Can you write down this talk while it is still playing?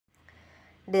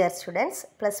Dear students,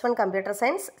 Plus 1 Computer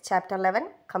Science, Chapter 11,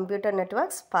 Computer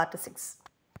Networks, Part 6.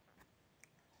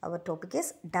 Our topic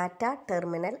is Data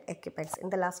Terminal Equipments. In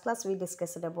the last class, we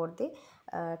discussed about the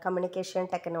communication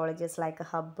technologies like a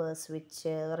hub, switch,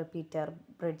 repeater,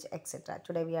 bridge, etc.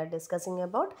 Today, we are discussing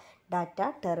about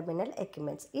Data Terminal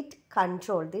Equipments. It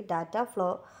controls the data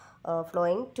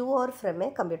flowing to or from a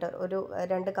computer. ഒരു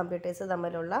രണ്ട് computers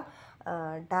തമ്മിലുള്ള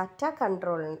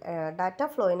data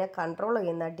ഫ്ലോയിനെ control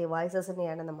ചെയ്യുന്ന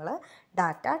ഡിവൈസസിനെയാണ് നമ്മൾ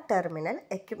data terminal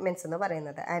equipments എന്ന്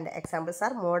പറയുന്നത്. And examples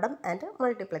R modem and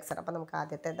multiplexer. അപ്പോൾ നമുക്ക്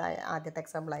ആദ്യത്തെ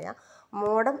എക്സാമ്പിളായ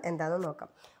മോഡം എന്താണെന്ന്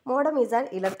നോക്കാം. Modem is an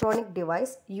electronic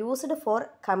device used for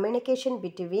communication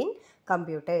between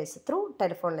computers through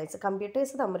telephone lines.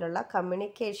 Computers തമ്മിലുള്ള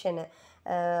കമ്മ്യൂണിക്കേഷന്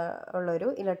ഉള്ളൊരു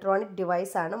ഇലക്ട്രോണിക്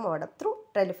ഡിവൈസാണ് മോഡം. ത്രൂ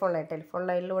ടെലിഫോൺ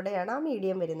ലൈനിലൂടെയാണ് ആ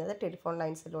മീഡിയം വരുന്നത്. ടെലിഫോൺ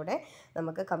ലൈൻസിലൂടെ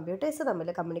നമുക്ക് കമ്പ്യൂട്ടേഴ്സ് തമ്മിൽ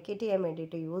കമ്മ്യൂണിക്കേറ്റ് ചെയ്യാൻ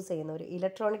വേണ്ടിയിട്ട് യൂസ് ചെയ്യുന്ന ഒരു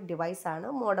ഇലക്ട്രോണിക് ഡിവൈസാണ്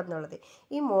മോഡം എന്നുള്ളത്.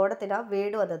 ഈ മോഡത്തിന് ആ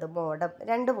വേർഡ് വന്നത് മോഡം,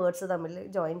 രണ്ട് വേർഡ്സ് തമ്മിൽ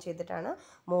ജോയിൻ ചെയ്തിട്ടാണ്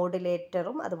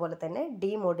മോഡുലേറ്ററും അതുപോലെ തന്നെ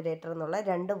ഡീമോഡുലേറ്റർ എന്നുള്ള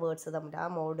രണ്ട് വേർഡ്സ് തമ്മിൽ, ആ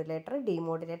മോഡുലേറ്റർ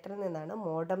ഡീമോഡുലേറ്ററിൽ നിന്നാണ്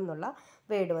മോഡം എന്നുള്ള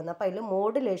വേർഡ് വന്നത്. അപ്പോൾ അതിൽ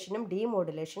മോഡുലേഷനും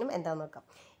ഡീമോഡുലേഷനും എന്താണെന്ന് നോക്കാം.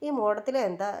 ഈ മോഡത്തിൽ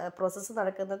എന്താ പ്രോസസ്സ്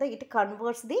നടക്കുന്നത്? It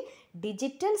converts the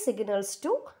digital signals to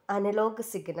analog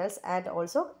signals and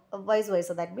also vice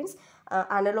versa. That means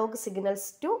analog signals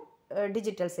to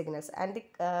digital signals, and it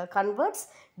converts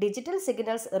digital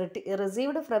signals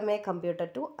received from a computer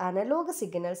to analog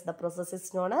signals. The process is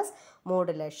known as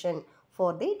modulation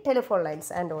for the telephone lines,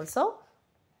 and also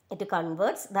it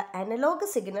converts the analog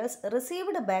signals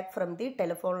received back from the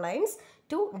telephone lines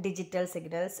to digital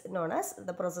signals, known as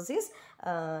the process is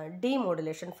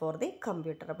demodulation for the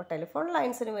computer. അപ്പോൾ telephone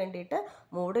ലൈൻസിന് വേണ്ടിയിട്ട്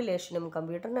മോഡുലേഷനും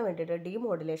കമ്പ്യൂട്ടറിന് വേണ്ടിയിട്ട്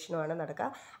ഡീമോഡുലേഷനുമാണ് നടക്കുക.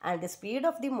 And the speed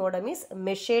of the modem is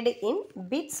measured in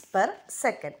bits per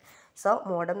second. So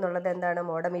modem എന്നുള്ളത് എന്താണ്?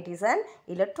 Modem it is an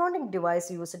electronic device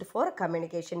used for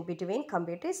communication between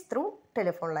computers through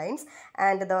telephone lines,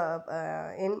 and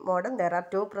in modem there are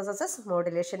two processes,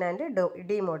 modulation and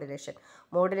demodulation.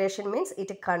 Modulation means it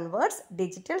converts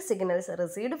digital signals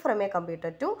received from a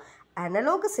computer to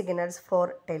analog signals. For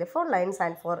telephone lines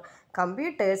and for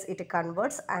computers, it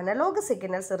converts analog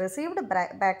signals received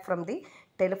back from the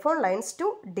telephone lines to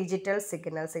digital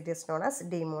signals. It is known as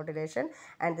demodulation,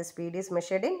 and the speed is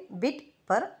measured in bit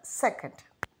per second.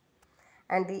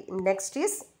 And the next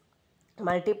is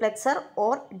multiplexer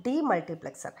or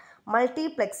demultiplexer.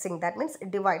 Multiplexing, that means it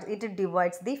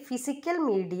divides the physical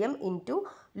medium into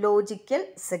logical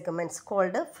segments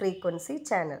called frequency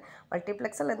channel.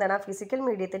 Multiplexer എന്താണ്? Physical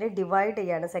മീഡിയത്തിനെ divide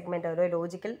ചെയ്യാണ്, segment ഓരോ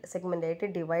logical segment ആയിട്ട്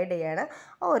divide ചെയ്യാണ്.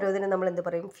 ഓരോന്നിനും നമ്മൾ എന്ത്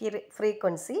പറയും?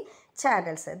 Frequency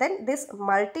channels. Then this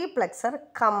multiplexer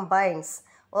combines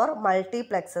or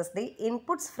multiplexes the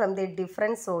inputs from the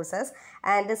different sources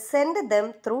and send them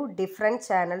through different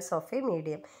channels of a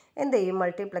medium. എന്ത് ചെയ്യും?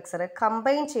 മൾട്ടിപ്ലെക്സർ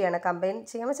കമ്പൈൻ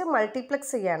ചെയ്യാന്ന് വെച്ചാൽ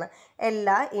മൾട്ടിപ്ലെക്സ് ചെയ്യാണ്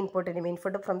എല്ലാ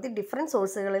ഇൻപുട്ട് ഫ്രം ദി ഡിഫറെൻറ്റ്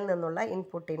സോഴ്സുകളിൽ നിന്നുള്ള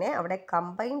ഇൻപുട്ടിനെ അവിടെ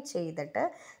കമ്പൈൻ ചെയ്തിട്ട്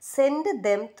send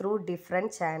them through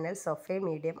different channels of A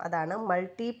medium. അതാണ്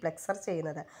മൾട്ടിപ്ലെക്സർ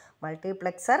ചെയ്യുന്നത്.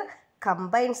 Multiplexer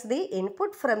combines the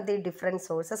input from the different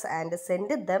sources and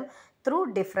send them through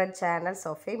different channels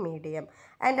of a medium.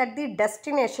 And at the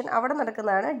destination അവിടെ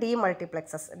നടക്കുന്നതാണ്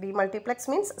demultiplexes. Demultiplex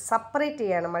means separate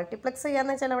ചെയ്യാണ്. Multiplex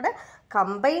ചെയ്യാന്ന് വെച്ചാൽ അവിടെ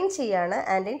combine ചെയ്യാണ്.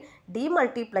 And in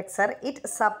demultiplexer it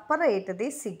separate the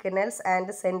signals and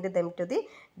send them to the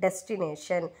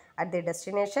destination. At the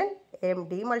destination, a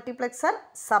demultiplexer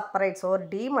separates or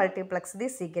demultiplex the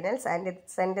signals and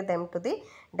send them to the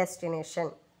destination.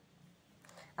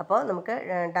 അപ്പോൾ നമുക്ക്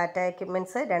data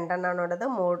equipments രണ്ടെണ്ണമാണ് ഉള്ളത്,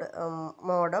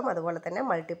 modem അതുപോലെ തന്നെ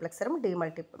മൾട്ടിപ്ലെക്സറും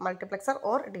multiplexer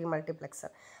or ഡീമൾട്ടിപ്ലെക്സർ.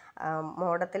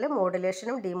 മോഡത്തിൽ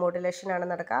മോഡുലേഷനും ഡീമോഡുലേഷനാണ്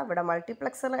നടക്കുക. ഇവിടെ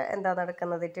multiplexer എന്താ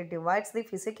നടക്കുന്നത്? It divides the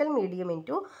physical medium in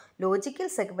to logical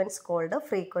segments called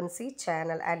frequency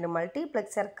channel, and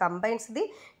multiplexer combines the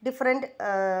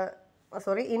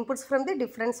inputs from the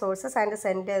different sources and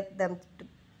send dum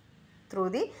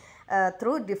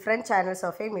through different channels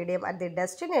of a medium. At the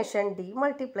destination,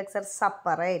 demultiplexer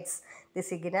separates the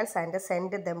signals and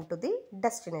send them to the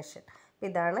destination.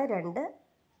 ഇതാണ് രണ്ട്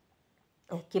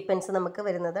equipments നമുക്ക്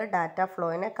വരുന്നത്. Data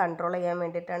ഫ്ലോയിനെ control ചെയ്യാൻ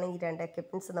വേണ്ടിയിട്ടാണ് ഈ രണ്ട്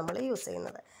equipments നമ്മൾ use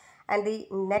ചെയ്യുന്നത്. And the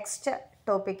next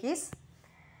topic is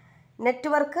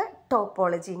network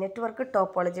topology.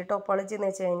 Topology എന്ന്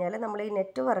വെച്ച് കഴിഞ്ഞാൽ നമ്മൾ ഈ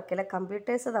നെറ്റ്വർക്കിലെ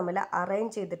കമ്പ്യൂട്ടേഴ്സ് തമ്മിൽ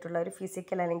അറേഞ്ച് ചെയ്തിട്ടുള്ള ഒരു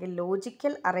ഫിസിക്കൽ അല്ലെങ്കിൽ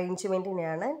ലോജിക്കൽ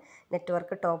അറേഞ്ച്മെൻറ്റിനെയാണ്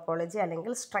നെറ്റ്വർക്ക് ടോപ്പോളജി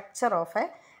അല്ലെങ്കിൽ സ്ട്രക്ചർ ഓഫ് എ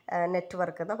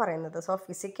നെറ്റ്വർക്ക് എന്ന് പറയുന്നത്. So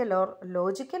physical or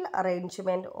logical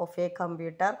arrangement of A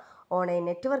computer on A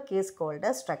network is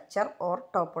called structure or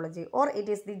topology, or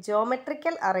it is the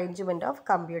geometrical arrangement of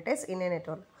computers in A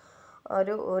network.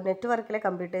 ഒരു നെറ്റ്വർക്കിലെ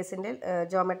കമ്പ്യൂട്ടേഴ്സിൻ്റെ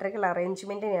geometrical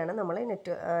അറേഞ്ച്മെൻറ്റിനെയാണ് നമ്മൾ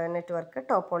network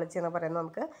topology എന്ന് പറയുന്നത്.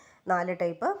 നമുക്ക് 4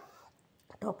 type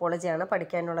ടോപ്പോളജിയാണ്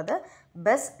പഠിക്കാനുള്ളത്.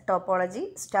 Bus topology,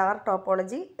 star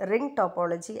topology, ring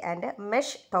topology and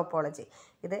mesh topology.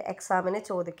 ഇത് എക്സാമിന്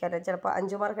ചോദിക്കാറുണ്ട്, ചിലപ്പോൾ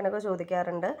 5 മാർക്കിനൊക്കെ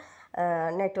ചോദിക്കാറുണ്ട്.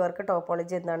 നെറ്റ്വർക്ക്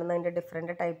ടോപ്പോളജി എന്താണെന്ന്, അതിൻ്റെ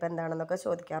ഡിഫറെൻറ്റ് ടൈപ്പ് എന്താണെന്നൊക്കെ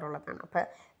ചോദിക്കാറുള്ളതാണ്. അപ്പോൾ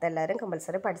ഇതെല്ലാവരും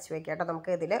കമ്പൽസറി പഠിച്ചു വയ്ക്കുക കേട്ടോ.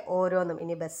 നമുക്ക് ഇതിൽ ഓരോന്നും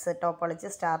ഇനി bus topology,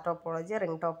 star topology,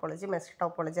 ring topology, mesh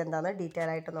topology എന്താണെന്ന്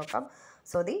ഡീറ്റെയിൽ ആയിട്ട് നോക്കാം.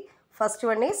 So the first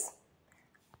one is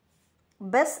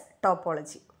bus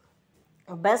topology.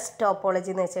 Bus topology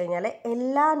എന്ന് വെച്ച് കഴിഞ്ഞാൽ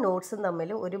എല്ലാ നോട്ട്സും തമ്മിൽ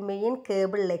ഒരു മെയിൻ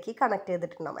കേബിളിലേക്ക് കണക്ട്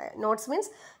ചെയ്തിട്ടുണ്ടാവും. നോട്ട്സ്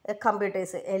മീൻസ്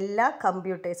കമ്പ്യൂട്ടേഴ്സ്, എല്ലാ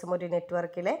കമ്പ്യൂട്ടേഴ്സും, ഒരു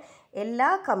നെറ്റ്വർക്കിലെ എല്ലാ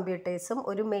കമ്പ്യൂട്ടേഴ്സും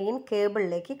ഒരു മെയിൻ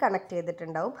കേബിളിലേക്ക് കണക്ട്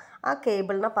ചെയ്തിട്ടുണ്ടാവും. ആ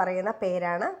കേബിളിനെ പറയുന്ന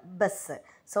പേരാണ് bus.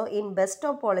 So in bus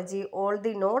topology all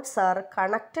the notes are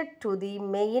connected to the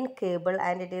main cable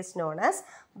and it is known as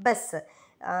bus.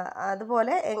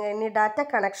 അതുപോലെ ഇനി ഡാറ്റ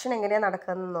കണക്ഷൻ എങ്ങനെയാണ്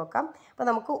നടക്കുന്നതെന്ന് നോക്കാം. അപ്പോൾ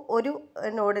നമുക്ക് ഒരു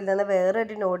നോഡിൽ നിന്ന്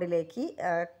വേറൊരു നോഡിലേക്ക്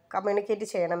കമ്മ്യൂണിക്കേറ്റ്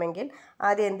ചെയ്യണമെങ്കിൽ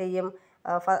ആദ്യം എന്ത് ചെയ്യും,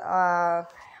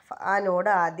 ആ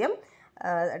നോഡ് ആദ്യം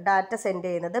ഡാറ്റ സെൻഡ്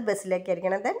ചെയ്യുന്നത്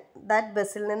ബസ്സിലേക്കായിരിക്കണം. ദെൻ ദാറ്റ്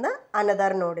ബസ്സിൽ നിന്ന്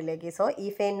അനദർ നോഡിലേക്ക്. So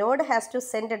if A node has to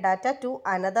send data to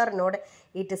another node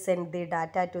it send the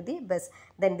data to the bus.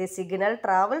 Then the signal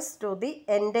travels to the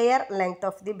entire length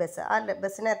of the bus. ആ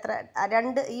ബസ്സിന്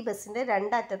ഈ ബസ്സിൻ്റെ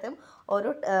രണ്ടറ്റത്തും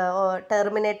ഒരു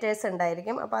ടെർമിനേറ്റേഴ്സ്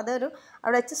ഉണ്ടായിരിക്കും. അപ്പോൾ അതൊരു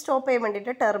അവിടെ വെച്ച് സ്റ്റോപ്പ് ചെയ്യാൻ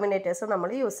വേണ്ടിയിട്ട് ടെർമിനേറ്റേഴ്സ് നമ്മൾ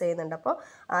യൂസ് ചെയ്യുന്നുണ്ട്. അപ്പോൾ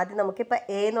ആദ്യം നമുക്കിപ്പോൾ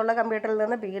എ എന്നുള്ള കമ്പ്യൂട്ടറിൽ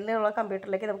നിന്ന് ബി എന്നുള്ള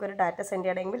കമ്പ്യൂട്ടറിലേക്ക് നമുക്കൊരു ഡാറ്റ സെൻഡ്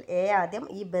ചെയ്യണമെങ്കിൽ എ ആദ്യം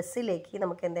ഈ ബസ്സിലേക്ക്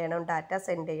നമുക്ക് എന്ത് ചെയ്യണം, ഡാറ്റ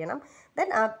സെൻഡ് ചെയ്യണം. ദെൻ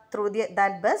ത്രൂ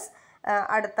ദാറ്റ് ബസ്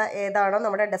അടുത്ത ഏതാണോ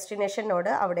നമ്മുടെ ഡെസ്റ്റിനേഷൻ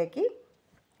നോഡ് അവിടേക്ക്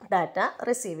ഡാറ്റ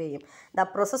റിസീവ് ചെയ്യും. The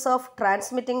process of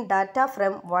transmitting data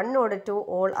from one node to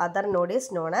all other node is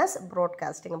known as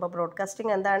broadcasting. അപ്പോൾ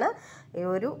ബ്രോഡ്കാസ്റ്റിംഗ് എന്താണ്, ഈ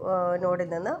ഒരു നോഡിൽ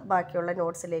നിന്ന് ബാക്കിയുള്ള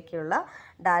നോഡ്സിലേക്കുള്ള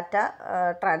ഡാറ്റ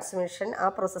ട്രാൻസ്മിഷൻ, ആ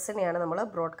പ്രോസസ്സിനെയാണ് നമ്മൾ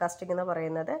ബ്രോഡ്കാസ്റ്റിംഗ് എന്ന്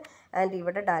പറയുന്നത്. ആൻഡ്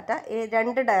ഇവിടെ ഡാറ്റ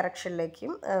രണ്ട്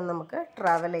ഡയറക്ഷനിലേക്കും നമുക്ക്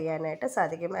ട്രാവൽ ചെയ്യാനായിട്ട്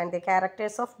സാധിക്കും. And the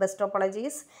characters of bus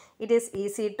topologies, it is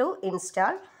easy to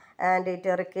install and it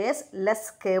requires less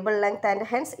cable length and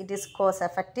hence it is cost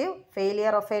effective.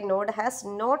 Failure of a node has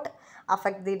not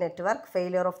affect the network.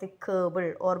 Failure of the cable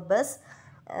or bus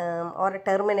or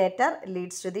terminator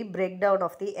leads to the breakdown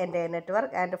of the entire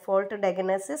network and fault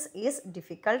diagnosis is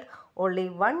difficult. Only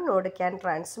one node can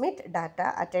transmit data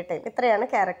at a time. ഇത്രയാണ്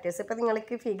characters. ഇപ്പോൾ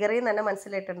നിങ്ങൾക്ക് ഫിഗറിൽ നിന്ന് തന്നെ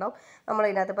മനസ്സിലായിട്ടുണ്ടാവും,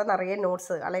 നമ്മളിതിനകത്ത് ഇപ്പോൾ നിറയെ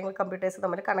notes അല്ലെങ്കിൽ കമ്പ്യൂട്ടേഴ്സ്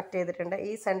നമ്മൾ കണക്ട് ചെയ്തിട്ടുണ്ട്.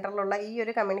 ഈ സെൻറ്ററിലുള്ള ഈ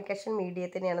ഒരു കമ്മ്യൂണിക്കേഷൻ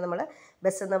മീഡിയത്തിനെയാണ് നമ്മൾ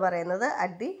ബസ് എന്ന് പറയുന്നത്.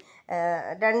 അറ്റ് ദി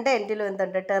രണ്ട് എൻഡിലും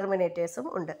എന്തുണ്ട്, ടെർമിനേറ്റേഴ്സും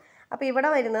ഉണ്ട്. അപ്പോൾ ഇവിടെ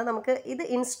വരുന്നത് നമുക്ക് ഇത്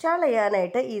ഇൻസ്റ്റാൾ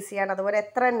ചെയ്യാനായിട്ട് ഈസിയാണ്. അതുപോലെ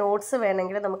എത്ര നോട്ട്സ്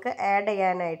വേണമെങ്കിലും നമുക്ക് ആഡ്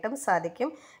ചെയ്യാനായിട്ടും സാധിക്കും.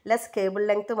 ലെസ് കേബിൾ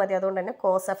ലെങ്ത് മതി, അതുകൊണ്ട് തന്നെ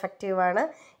കോസ്റ്റ് എഫക്റ്റീവാണ്.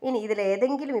 ഇനി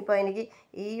ഇതിലേതെങ്കിലും ഇപ്പോൾ എനിക്ക്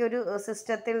ഈ ഒരു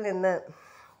സിസ്റ്റത്തിൽ നിന്ന്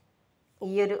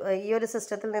ഈ ഒരു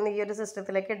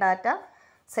സിസ്റ്റത്തിലേക്ക് ഡാറ്റ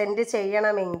സെൻഡ്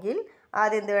ചെയ്യണമെങ്കിൽ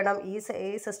ആദ്യം എന്ത് വേണം, ഈ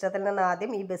സിസ്റ്റത്തിൽ നിന്ന്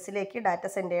ആദ്യം ഈ ബസ്സിലേക്ക് ഡാറ്റ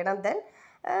സെൻഡ് ചെയ്യണം. ദെൻ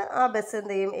ആ ബസ്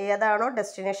എന്ത് ചെയ്യും, ഏതാണോ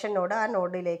ഡെസ്റ്റിനേഷൻ നോഡ് ആ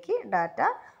നോഡിലേക്ക് ഡാറ്റ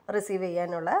റിസീവ്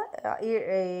ചെയ്യാനുള്ള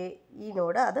ഈ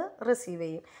നോഡ് അത് റിസീവ്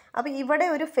ചെയ്യും. അപ്പോൾ ഇവിടെ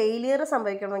ഒരു ഫെയിലിയർ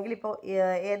സംഭവിക്കണമെങ്കിൽ, ഇപ്പോൾ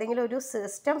ഏതെങ്കിലും ഒരു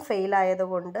സിസ്റ്റം ഫെയിൽ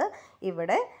ആയതുകൊണ്ട്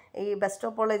ഇവിടെ ഈ ബസ്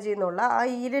ടോപ്പോളജി എന്നുള്ള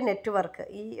ഈ ഒരു നെറ്റ്വർക്ക്,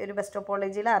 ഈ ഒരു ബസ്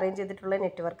ടോപ്പോളജിയിൽ അറേഞ്ച് ചെയ്തിട്ടുള്ള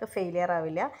നെറ്റ്വർക്ക് ഫെയിലിയർ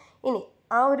ആവില്ല. ഇനി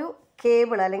ആ ഒരു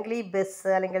കേബിൾ അല്ലെങ്കിൽ ഈ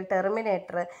ബസ് അല്ലെങ്കിൽ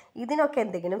ടെർമിനേറ്റർ ഇതിനൊക്കെ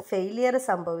എന്തെങ്കിലും ഫെയിലിയർ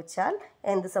സംഭവിച്ചാൽ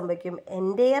എന്ത് സംഭവിക്കും,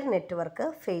 എൻറ്റയർ നെറ്റ്വർക്ക്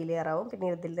ഫെയിലിയർ ആവും. പിന്നെ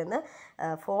ഇതിൽ നിന്ന്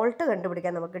ഫോൾട്ട്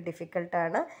കണ്ടുപിടിക്കാൻ നമുക്ക്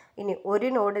ഡിഫിക്കൽട്ടാണ്. ഇനി ഒരു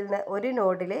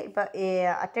നോഡിൽ ഇപ്പോൾ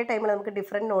അറ്റ് എ ടൈമിൽ നമുക്ക്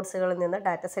ഡിഫറെൻറ്റ് നോഡ്സുകളിൽ നിന്ന്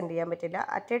ഡാറ്റ സെൻഡ് ചെയ്യാൻ പറ്റില്ല.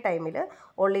 അറ്റ് എ ടൈമിൽ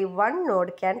only one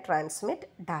node can transmit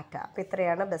data. അപ്പോൾ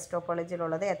ഇത്രയാണ് ബസ്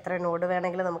ടോപ്പോളജിയിലുള്ളത്. എത്ര നോഡ്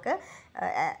വേണമെങ്കിലും നമുക്ക്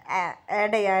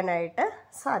ആഡ് ചെയ്യാനായിട്ട്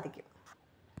സാധിക്കും.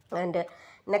 And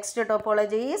next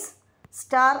topology is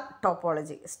star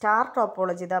topology. Star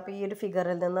topology ഇതാ അപ്പോൾ ഈ ഒരു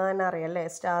ഫിഗറിൽ നിന്ന് തന്നെ അറിയാം അല്ലേ,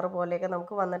 സ്റ്റാർ പോലെയൊക്കെ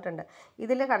നമുക്ക് വന്നിട്ടുണ്ട്.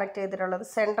 ഇതിൽ കണക്ട് ചെയ്തിട്ടുള്ളത്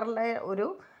സെൻട്രലിലെ ഒരു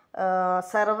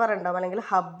സെർവർ ഉണ്ടാവും അല്ലെങ്കിൽ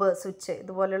ഹബ്ബ്, സ്വിച്ച്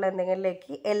ഇതുപോലെയുള്ള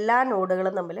എന്തെങ്കിലുമിലേക്ക് എല്ലാ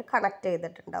നോഡുകളും തമ്മിൽ കണക്ട്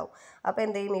ചെയ്തിട്ടുണ്ടാവും. അപ്പോൾ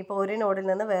എന്ത് ചെയ്യും, ഇപ്പോൾ ഒരു നോഡിൽ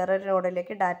നിന്ന് വേറൊരു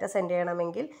നോഡിലേക്ക് ഡാറ്റ സെൻഡ്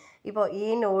ചെയ്യണമെങ്കിൽ, ഇപ്പോൾ ഈ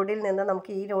നോഡിൽ നിന്ന്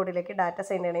നമുക്ക് ഈ നോഡിലേക്ക് ഡാറ്റ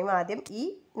സെൻഡ് ചെയ്യണമെങ്കിൽ ആദ്യം ഈ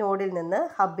നോഡിൽ നിന്ന്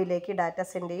ഹബ്ബിലേക്ക് ഡാറ്റ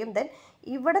സെൻഡ് ചെയ്യും. ദെൻ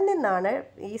ഇവിടെ നിന്നാണ്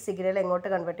ഈ സിഗ്നൽ എങ്ങോട്ട്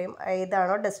കൺവേർട്ട് ചെയ്യും,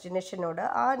 ഏതാണോ ഡെസ്റ്റിനേഷൻ നോഡ്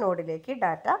ആ നോഡിലേക്ക്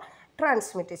ഡാറ്റ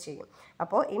ട്രാൻസ്മിറ്റ് ചെയ്യും.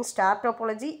 അപ്പോൾ in star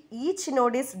topology each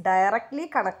node is directly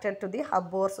connected to the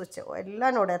hub or switch. എല്ലാ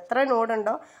നോഡ് എത്ര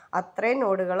നോഡുണ്ടോ അത്രയും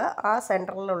നോഡുകൾ ആ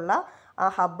സെൻറ്ററിലുള്ള ആ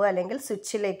ഹബ്ബ് അല്ലെങ്കിൽ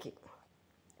സ്വിച്ചിലേക്ക്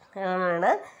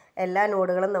ആണ് എല്ലാ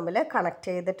നോഡുകളും തമ്മിൽ കണക്ട്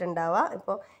ചെയ്തിട്ടുണ്ടാവുക.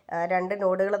 ഇപ്പോൾ രണ്ട്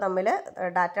നോഡുകൾ തമ്മിൽ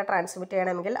ഡാറ്റ ട്രാൻസ്മിറ്റ്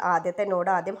ചെയ്യണമെങ്കിൽ ആദ്യത്തെ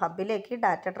നോഡ് ആദ്യം ഹബിലേക്ക്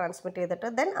ഡാറ്റ ട്രാൻസ്മിറ്റ് ചെയ്തിട്ട്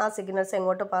ദെൻ ആ സിഗ്നൽസ്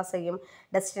എങ്ങോട്ട് പാസ് ചെയ്യും,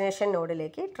 ഡെസ്റ്റിനേഷൻ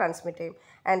നോഡിലേക്ക് ട്രാൻസ്മിറ്റ് ചെയ്യും.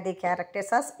 And the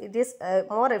characters as it is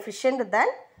more efficient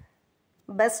than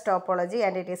bus topology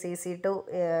and it is easy to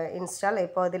install.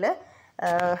 ഇപ്പോൾ ഇതിൽ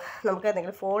നമുക്ക്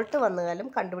എന്തെങ്കിലും ഫോൾട്ട് വന്നാലും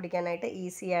കണ്ടുപിടിക്കാനായിട്ട്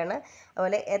ഈസിയാണ്.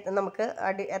 അതുപോലെ നമുക്ക്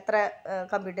എത്ര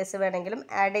കമ്പ്യൂട്ടേഴ്സ് വേണമെങ്കിലും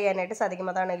ആഡ് ചെയ്യാനായിട്ട് സാധിക്കും.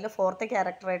 അതാണെങ്കിൽ ഫോർത്ത്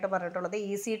ക്യാരക്ടറായിട്ട് പറഞ്ഞിട്ടുള്ളത്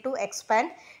easy to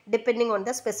expand depending on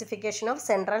the specification of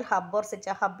central hub or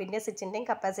switch. ഹബിൻ്റെ സ്വിച്ചിൻ്റെയും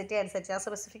capacity അനുസരിച്ച്, ആ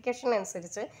സ്പെസിഫിക്കേഷൻ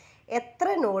അനുസരിച്ച്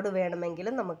എത്ര നോഡ്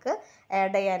വേണമെങ്കിലും നമുക്ക്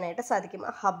ആഡ് ചെയ്യാനായിട്ട് സാധിക്കും.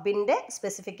 ആ ഹബിൻ്റെ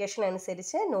സ്പെസിഫിക്കേഷൻ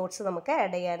അനുസരിച്ച് നോഡ്സ് നമുക്ക്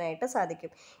ആഡ് ചെയ്യാനായിട്ട്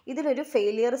സാധിക്കും. ഇതിലൊരു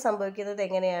ഫെയിലിയർ സംഭവിക്കുന്നത്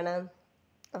എങ്ങനെയാണ്?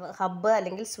 ഹബ്ബ്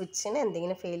അല്ലെങ്കിൽ സ്വിച്ചിന്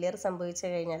എന്തെങ്കിലും ഫെയിലിയർ സംഭവിച്ചു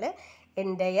കഴിഞ്ഞാൽ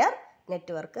എൻ്റയർ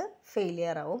നെറ്റ്വർക്ക്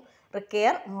ഫെയിലിയർ ആവും.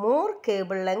 Require more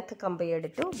cable length compared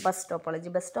to bus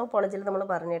topology. Bus ടോപ്പോളജിയിൽ നമ്മൾ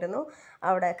പറഞ്ഞിരുന്നു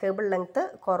അവിടെ കേബിൾ ലെങ്ത്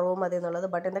കുറവ് മതി എന്നുള്ളത്.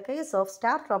 But in the case of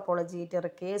star topology it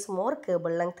requires more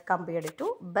cable length compared to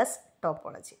bus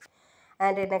topology.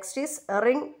 And next is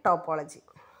ring topology.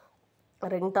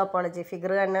 Ring topology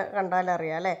figure തന്നെ കണ്ടാൽ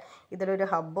അറിയാം അല്ലേ. ഇതിലൊരു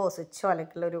ഹബ്ബോ സ്വിച്ചോ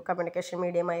അല്ലെങ്കിൽ ഒരു കമ്മ്യൂണിക്കേഷൻ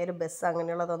മീഡിയമായ ഒരു ബസ്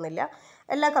അങ്ങനെയുള്ളതൊന്നുമില്ല.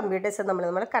 എല്ലാ കമ്പ്യൂട്ടേഴ്സും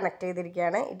നമ്മൾ കണക്ട്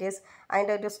ചെയ്തിരിക്കുകയാണ്. ഇറ്റ് ഈസ്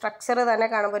അതിൻ്റെ ഒരു സ്ട്രക്ചർ തന്നെ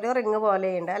കാണുമ്പോൾ ഒരു റിങ്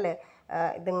പോലെയുണ്ട് അല്ലേ.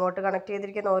 ഇതിങ്ങോട്ട് കണക്ട്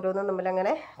ചെയ്തിരിക്കുന്ന ഓരോന്നും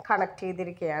തമ്മിലങ്ങനെ കണക്ട്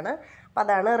ചെയ്തിരിക്കുകയാണ്. അപ്പോൾ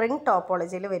അതാണ് റിംഗ്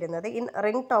ടോപ്പോളജിയിൽ വരുന്നത്. In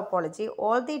ring topology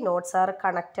all the nodes are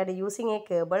connected using A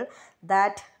cable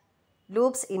that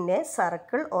loops in A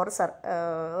circle or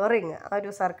ring. ആ ഒരു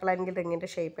സർക്കിൾ അല്ലെങ്കിൽ റിങ്ങിൻ്റെ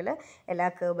ഷേപ്പിൽ എല്ലാ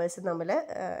കേബിൾസും തമ്മിൽ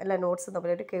എല്ലാ നോട്ട്സും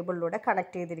തമ്മിൽ ഒരു കേബിളിലൂടെ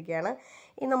കണക്ട് ചെയ്തിരിക്കുകയാണ്.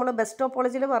 ഈ നമ്മൾ ബസ്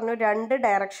ടോപ്പോളജിയിൽ പറഞ്ഞു രണ്ട്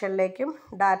ഡയറക്ഷനിലേക്കും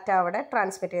ഡാറ്റ അവിടെ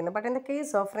ട്രാൻസ്മിറ്റ് ചെയ്യുന്നു. But in the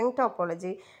case of ring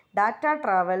topology data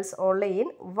travels only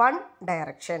in one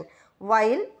direction.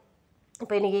 While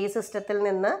ഇപ്പോൾ എനിക്ക് ഈ സിസ്റ്റത്തിൽ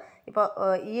നിന്ന് ഇപ്പോൾ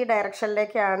ഈ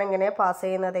ഡയറക്ഷനിലേക്കാണ് ഇങ്ങനെ പാസ്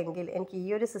ചെയ്യുന്നതെങ്കിൽ എനിക്ക് ഈ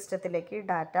ഒരു സിസ്റ്റത്തിലേക്ക്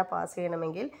ഡാറ്റ പാസ്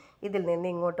ചെയ്യണമെങ്കിൽ ഇതിൽ നിന്ന്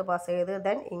ഇങ്ങോട്ട് പാസ് ചെയ്ത്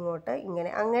ദെൻ ഇങ്ങോട്ട്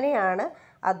അങ്ങനെയാണ്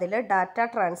അതിൽ ഡാറ്റ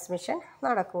ട്രാൻസ്മിഷൻ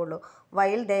നടക്കുകയുള്ളൂ.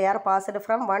 While they are passed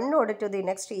from one node to the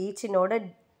next each node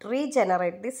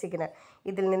regenerate the signal.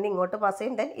 ഇതിൽ നിന്ന് ഇങ്ങോട്ട് പാസ്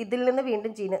ചെയ്യും ദെൻ ഇതിൽ നിന്ന്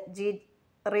വീണ്ടും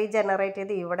റീജനറേറ്റ്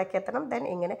ചെയ്ത് ഇവിടേക്ക് എത്തണം. ദെൻ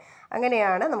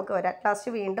അങ്ങനെയാണ് നമുക്ക് വരാം.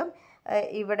 ലാസ്റ്റ് വീണ്ടും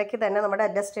ഇവിടേക്ക് തന്നെ നമ്മുടെ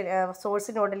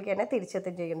സോഴ്സ് നോഡിലേക്ക് തന്നെ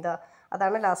തിരിച്ചെത്തുകയും ചെയ്യുന്നത്.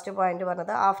 അതാണ് ലാസ്റ്റ് പോയിന്റ്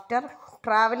പറഞ്ഞത്. After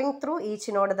travelling through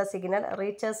each node the signal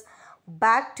reaches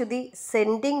back to the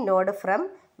sending node from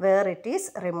where it is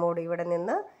removed. ഇവിടെ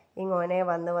നിന്ന് ഇങ്ങനെ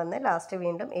വന്ന് ലാസ്റ്റ്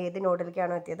വീണ്ടും ഏത്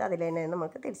നോഡിലേക്കാണോ എത്തിയത് അതിൽ തന്നെ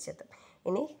നമുക്ക് തിരിച്ചെത്തും.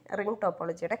 ഇനി റിംഗ്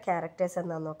ടോപ്പോളജിയുടെ ക്യാരക്ടേഴ്സ്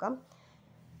എന്താണെന്ന് നോക്കാം.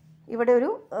 ഇവിടെ ഒരു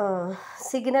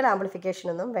സിഗ്നൽ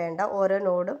ആംപ്ലിഫിക്കേഷനൊന്നും വേണ്ട. ഓരോ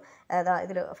നോഡും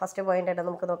ഇതിൽ ഫസ്റ്റ് പോയിന്റ് ആയിട്ട്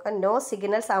നമുക്ക് നോക്കാം. No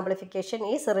signals amplification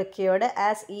is required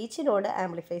as each node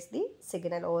amplifies the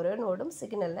signal. ഓരോ നോഡും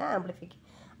സിഗ്നലിനെ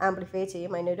ആംപ്ലിഫൈ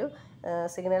ചെയ്യും. അതിനൊരു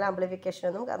സിഗ്നൽ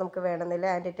ആംപ്ലിഫിക്കേഷനൊന്നും നമുക്ക് വേണമെന്നില്ല.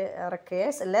 And it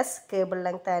requires less cable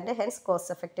length and hence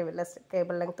cost effective. Less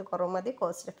cable length കുറവ് മതി,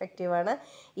 cost എഫക്റ്റീവാണ്.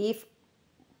 If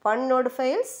one node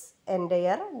fails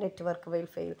entire network will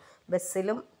fail.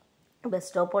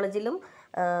 Bus ടോപ്പോളജിയിലും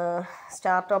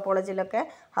star ടോപ്പോളജിയിലൊക്കെ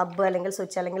hub അല്ലെങ്കിൽ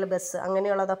സ്വിച്ച് അല്ലെങ്കിൽ ബസ്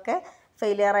അങ്ങനെയുള്ളതൊക്കെ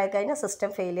ഫെയിലിയർ ആയി കഴിഞ്ഞാൽ സിസ്റ്റം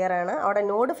ഫെയിലിയർ ആണ്. അവിടെ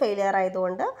നോഡ് ഫെയിലിയർ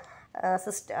ആയതുകൊണ്ട്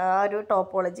ആ ഒരു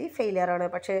ടോപ്പോളജി ഫെയിലിയർ ആണ്.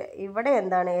 പക്ഷേ ഇവിടെ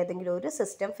എന്താണ്, ഏതെങ്കിലും ഒരു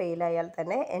സിസ്റ്റം ഫെയിലായാൽ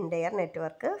തന്നെ എൻ്റയർ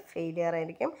നെറ്റ്വർക്ക് ഫെയിലിയർ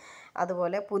ആയിരിക്കും.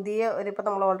 അതുപോലെ ഇപ്പോൾ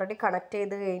നമ്മൾ ഓൾറെഡി കണക്ട്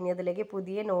ചെയ്ത് കഴിഞ്ഞതിലേക്ക്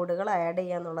പുതിയ നോഡുകൾ ആഡ്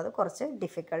ചെയ്യുക എന്നുള്ളത് കുറച്ച്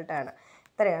ഡിഫിക്കൽട്ടാണ്.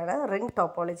 ഇത്രയാണ് ring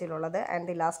ടോപ്പോളജിയിലുള്ളത്. And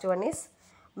the last one is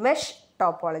mesh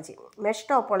topology. Mesh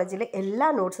ടോപ്പോളജിയിൽ എല്ലാ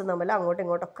നോട്ട്സും തമ്മിൽ അങ്ങോട്ടും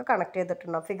ഇങ്ങോട്ടൊക്കെ കണക്ട്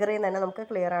ചെയ്തിട്ടുണ്ടാവും. ഫിഗറിൽ നിന്ന് തന്നെ നമുക്ക്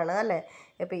ക്ലിയർ ആണ് അല്ലേ.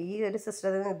 ഇപ്പോൾ ഈ ഒരു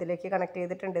സിസ്റ്റത്തിൽ നിന്ന് ഇതിലേക്ക് കണക്ട്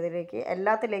ചെയ്തിട്ടുണ്ട്, ഇതിലേക്ക്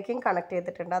എല്ലാത്തിലേക്കും കണക്ട്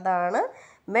ചെയ്തിട്ടുണ്ട്. അതാണ്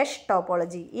mesh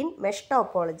topology. In mesh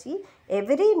topology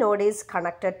every node is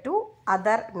connected to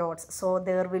other nodes, so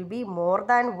there will be more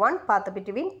than one path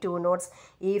between two nodes.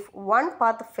 If one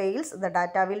path fails, the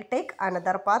data will take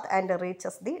another path and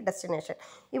reaches the destination.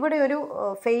 ഇവിടെ ഒരു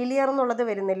failure എന്നുള്ളത്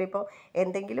വരുന്നില്ല. ഇപ്പോൾ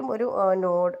എന്തെങ്കിലും ഒരു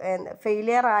node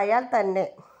failure ആയാൽ തന്നെ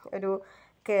ഒരു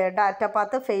ഡാറ്റ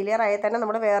പാത്ത് ഫെയിലിയർ ആയാൽ തന്നെ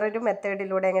നമ്മൾ വേറൊരു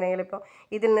മെത്തേഡിലൂടെ എങ്ങനെയെങ്കിലും ഇപ്പോൾ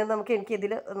ഇതിൽ നിന്ന്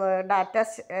എനിക്കിതിൽ ഡാറ്റ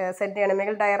സെൻഡ്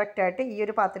ചെയ്യണമെങ്കിൽ ഡയറക്റ്റായിട്ട് ഈ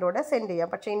ഒരു പാത്തിലൂടെ സെൻഡ് ചെയ്യാം.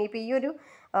 പക്ഷേ ഇനിയിപ്പോൾ ഈ ഒരു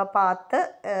പാത്ത്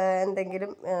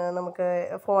എന്തെങ്കിലും നമുക്ക്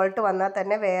ഫോൾട്ട് വന്നാൽ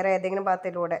തന്നെ വേറെ ഏതെങ്കിലും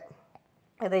പാത്തിലൂടെ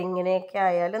അത് ഇങ്ങനെയൊക്കെ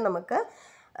ആയാലും നമുക്ക്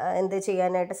എന്ത്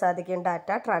ചെയ്യാനായിട്ട് സാധിക്കും,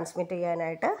 ഡാറ്റ ട്രാൻസ്മിറ്റ്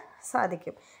ചെയ്യാനായിട്ട്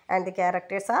സാധിക്കും. And the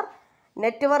characters are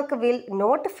network will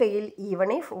not fail even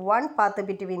if one path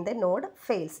between the node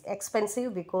fails. Expensive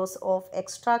because of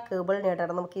extra cable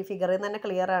needed. നമുക്ക് ഈ ഫിഗറിൽ തന്നെ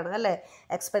ക്ലിയർ ആണ് അല്ലേ.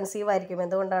 എക്സ്പെൻസീവ് ആയിരിക്കും.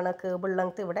 എന്തുകൊണ്ടാണ്, കേബിൾ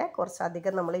ലെങ്ത് ഇവിടെ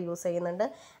കുറച്ചധികം നമ്മൾ യൂസ് ചെയ്യുന്നുണ്ട്.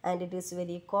 And it is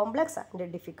very complex and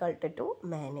difficult to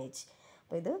manage.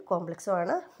 അപ്പോൾ ഇത് കോംപ്ലക്സും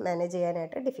ആണ്, മാനേജ്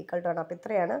ചെയ്യാനായിട്ട് ഡിഫിക്കൽട്ടാണ്. അപ്പോൾ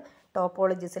ഇത്രയാണ്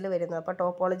ടോപ്പോളജീസിൽ വരുന്നത്. അപ്പോൾ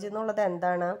ടോപ്പോളജി എന്നുള്ളത്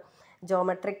എന്താണ്?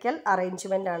 ജോമെട്രിക്കൽ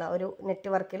അറേഞ്ച്മെൻ്റ് ആണ്. ഒരു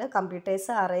നെറ്റ്വർക്കിൽ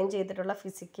കമ്പ്യൂട്ടേഴ്സ് അറേഞ്ച് ചെയ്തിട്ടുള്ള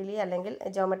ഫിസിക്കലി അല്ലെങ്കിൽ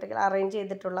ജോമെട്രിക്കൽ അറേഞ്ച്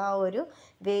ചെയ്തിട്ടുള്ള ആ ഒരു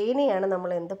വേനെയാണ്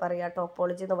നമ്മൾ എന്ത് പറയുക?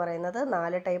 ടോപ്പോളജി എന്ന് പറയുന്നത്.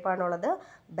 4 ടൈപ്പാണുള്ളത്: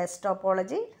 best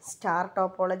topology, star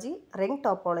topology, ring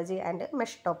topology and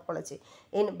mesh topology.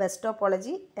 In best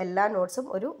topology എല്ലാ നോട്ട്സും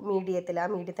ഒരു മീഡിയത്തിൽ, ആ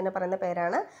മീഡിയത്തിന് പറയുന്ന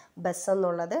പേരാണ് ബസ്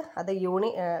എന്നുള്ളത്. അത്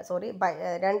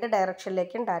 2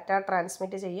 ഡയറക്ഷനിലേക്കും ഡാറ്റ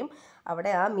ട്രാൻസ്മിറ്റ് ചെയ്യും.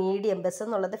 അവിടെ ആ മീഡിയം ബസ്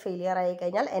എന്നുള്ളത് ഫെയിലിയർ ആയി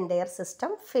കഴിഞ്ഞാൽ എൻ്റയർ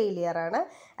സിസ്റ്റം ഫെയിലിയർ ആണ്.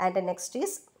 And next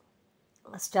is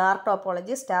star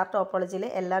topology. Star ടോപ്പോളജിയിൽ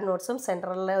എല്ലാ നോട്ട്സും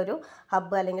സെൻട്രലിലെ ഒരു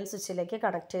ഹബ്ബ് അല്ലെങ്കിൽ സ്വിച്ചിലേക്ക്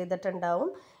കണക്ട് ചെയ്തിട്ടുണ്ടാവും.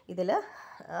 ഇതിൽ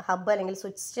ഹബ്ബ് അല്ലെങ്കിൽ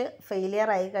സ്വിച്ച് ഫെയിലിയർ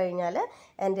ആയി കഴിഞ്ഞാൽ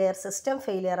എൻ്റയർ സിസ്റ്റം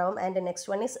ഫെയിലിയർ ആവും. And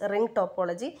next one is ring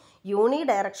topology. യൂണി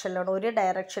ഡയറക്ഷനിലാണ്, ഒരു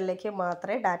ഡയറക്ഷനിലേക്ക്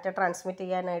മാത്രമേ ഡാറ്റ ട്രാൻസ്മിറ്റ്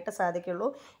ചെയ്യാനായിട്ട് സാധിക്കുള്ളൂ.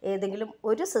 ഏതെങ്കിലും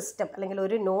ഒരു സിസ്റ്റം അല്ലെങ്കിൽ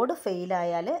ഒരു node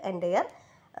ഫെയിലായാൽ entire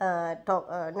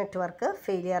network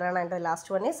failure. And the last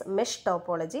one is mesh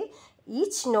topology.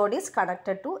 Each node is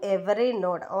connected to every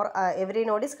node, or every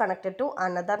node is connected to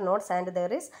another nodes, and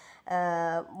there is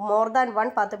more than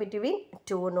one path between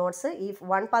 2 nodes. If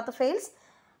one path fails,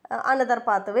 another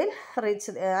path will reach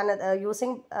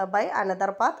using by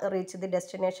another path reach the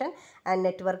destination, and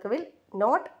network will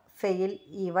not fail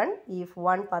even if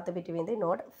one path between the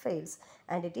node fails.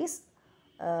 And it is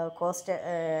cost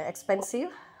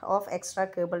expensive of extra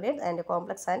cable need and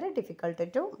complex and difficult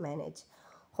to manage.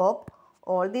 Hope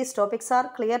all these topics are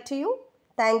clear to you.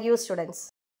 Thank you, students.